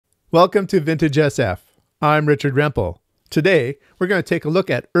Welcome to Vintage SF. I'm Richard Rempel. Today, we're going to take a look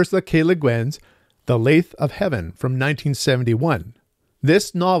at Ursula K. Le Guin's The Lathe of Heaven from 1971.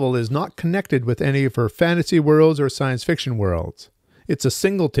 This novel is not connected with any of her fantasy worlds or science fiction worlds. It's a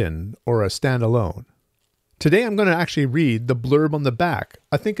singleton or a standalone. Today, I'm going to actually read the blurb on the back.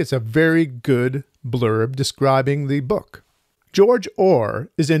 I think it's a very good blurb describing the book. George Orr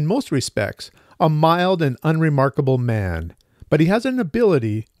is in most respects a mild and unremarkable man, but he has an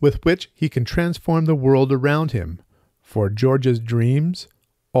ability with which he can transform the world around him, for George's dreams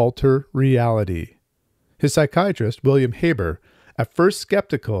alter reality. His psychiatrist, William Haber, at first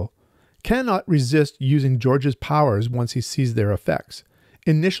skeptical, cannot resist using George's powers once he sees their effects,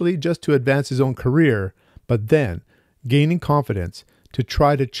 initially just to advance his own career, but then gaining confidence to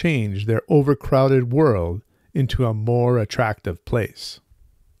try to change their overcrowded world into a more attractive place.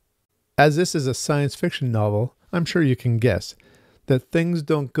 As this is a science fiction novel, I'm sure you can guess that things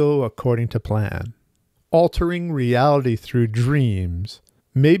don't go according to plan. Altering reality through dreams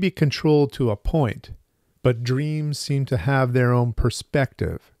may be controlled to a point, but dreams seem to have their own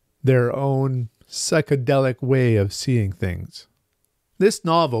perspective, their own psychedelic way of seeing things. This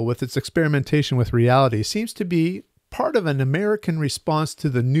novel, with its experimentation with reality, seems to be part of an American response to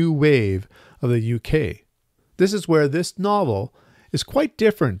the new wave of the UK. This is where this novel is quite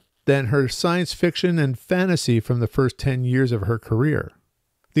different than her science fiction and fantasy from the first 10 years of her career.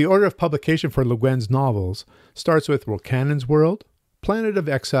 The order of publication for Le Guin's novels starts with Wilcannon's World, Planet of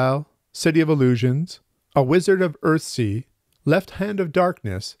Exile, City of Illusions, A Wizard of Earthsea, Left Hand of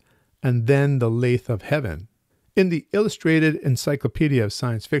Darkness, and then The Lathe of Heaven. In the Illustrated Encyclopedia of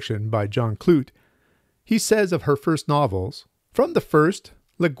Science Fiction by John Clute, he says of her first novels, "From the first,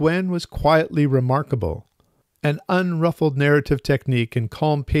 Le Guin was quietly remarkable. An unruffled narrative technique and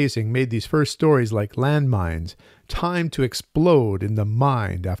calm pacing made these first stories like landmines, timed to explode in the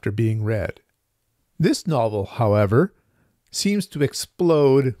mind after being read." This novel, however, seems to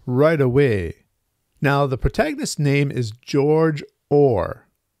explode right away. Now, the protagonist's name is George Orr.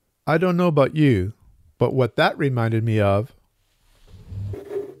 I don't know about you, but what that reminded me of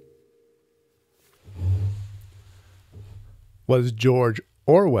was George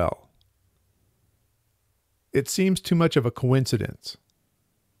Orwell. It seems too much of a coincidence.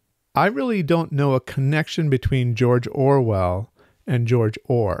 I really don't know a connection between George Orwell and George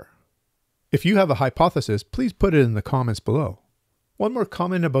Orr. If you have a hypothesis, please put it in the comments below. One more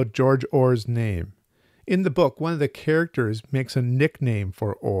comment about George Orr's name. In the book, one of the characters makes a nickname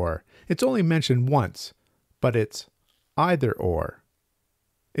for Orr. It's only mentioned once, but it's either or.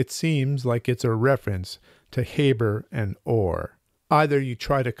 It seems like it's a reference to Haber and Orr. Either you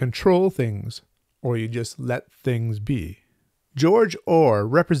try to control things, or you just let things be. George Orr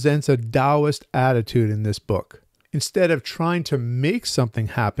represents a Taoist attitude in this book. Instead of trying to make something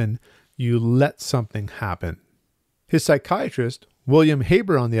happen, you let something happen. His psychiatrist, William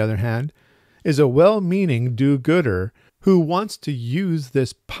Haber, on the other hand, is a well-meaning do-gooder who wants to use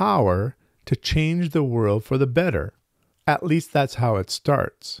this power to change the world for the better. At least that's how it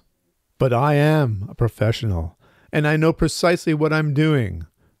starts. But I am a professional, and I know precisely what I'm doing.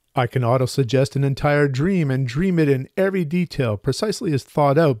 I can auto-suggest an entire dream and dream it in every detail precisely as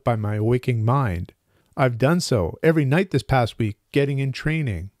thought out by my waking mind. I've done so every night this past week, getting in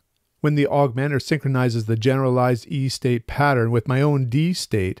training. When the augmenter synchronizes the generalized E state pattern with my own D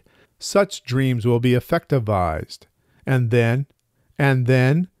state, such dreams will be effectivized. And then,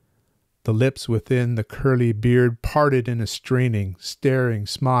 the lips within the curly beard parted in a straining, staring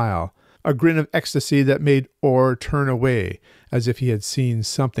smile, a grin of ecstasy that made Orr turn away, as if he had seen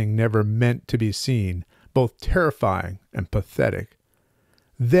something never meant to be seen, both terrifying and pathetic.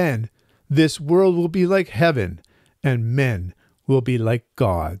 Then this world will be like heaven, and men will be like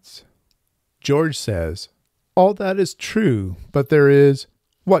gods. George says, "All that is true, but there is..."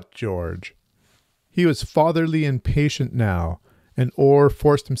 What, George? He was fatherly and patient now, and Orr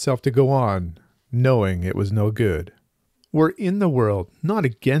forced himself to go on, knowing it was no good. We're in the world, not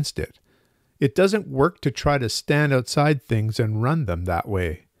against it. It doesn't work to try to stand outside things and run them that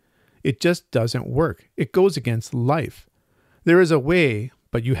way. It just doesn't work. It goes against life. There is a way,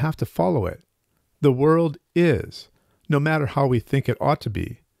 but you have to follow it. The world is, no matter how we think it ought to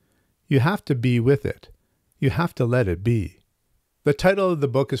be. You have to be with it. You have to let it be. The title of the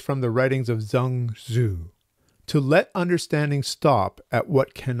book is from the writings of Zhuang Zhu. To let understanding stop at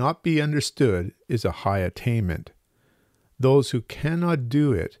what cannot be understood is a high attainment. Those who cannot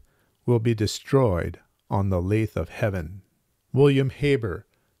do it will be destroyed on the Lathe of Heaven. William Haber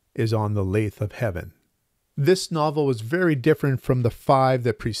is on the Lathe of Heaven. This novel was very different from the 5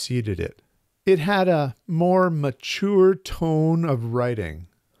 that preceded it. It had a more mature tone of writing,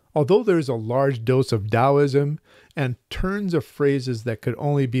 Although there's a large dose of Taoism and turns of phrases that could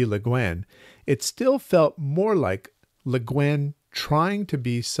only be Le Guin, it still felt more like Le Guin trying to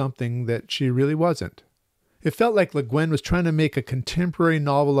be something that she really wasn't. It felt like Le Guin was trying to make a contemporary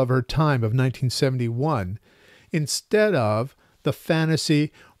novel of her time of 1971 instead of the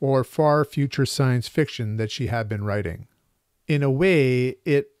fantasy or far future science fiction that she had been writing. In a way,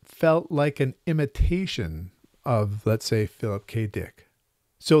 it felt like an imitation of, let's say, Philip K. Dick.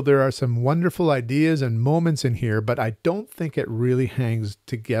 So there are some wonderful ideas and moments in here, but I don't think it really hangs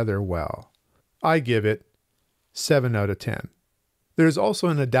together well. I give it 7 out of 10. There's also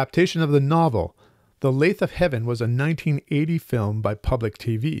an adaptation of the novel. The Lathe of Heaven was a 1980 film by Public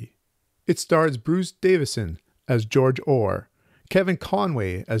TV. It stars Bruce Davison as George Orr, Kevin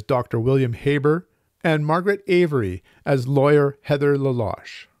Conway as Dr. William Haber, and Margaret Avery as lawyer Heather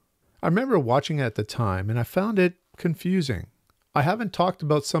LaLoche. I remember watching it at the time and I found it confusing. I haven't talked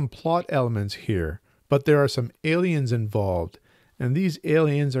about some plot elements here, but there are some aliens involved, and these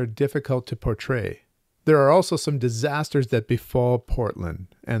aliens are difficult to portray. There are also some disasters that befall Portland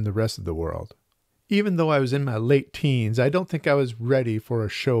and the rest of the world. Even though I was in my late teens, I don't think I was ready for a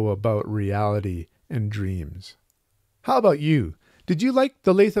show about reality and dreams. How about you? Did you like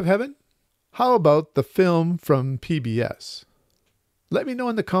The Lathe of Heaven? How about the film from PBS? Let me know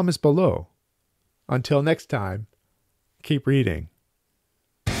in the comments below. Until next time, keep reading.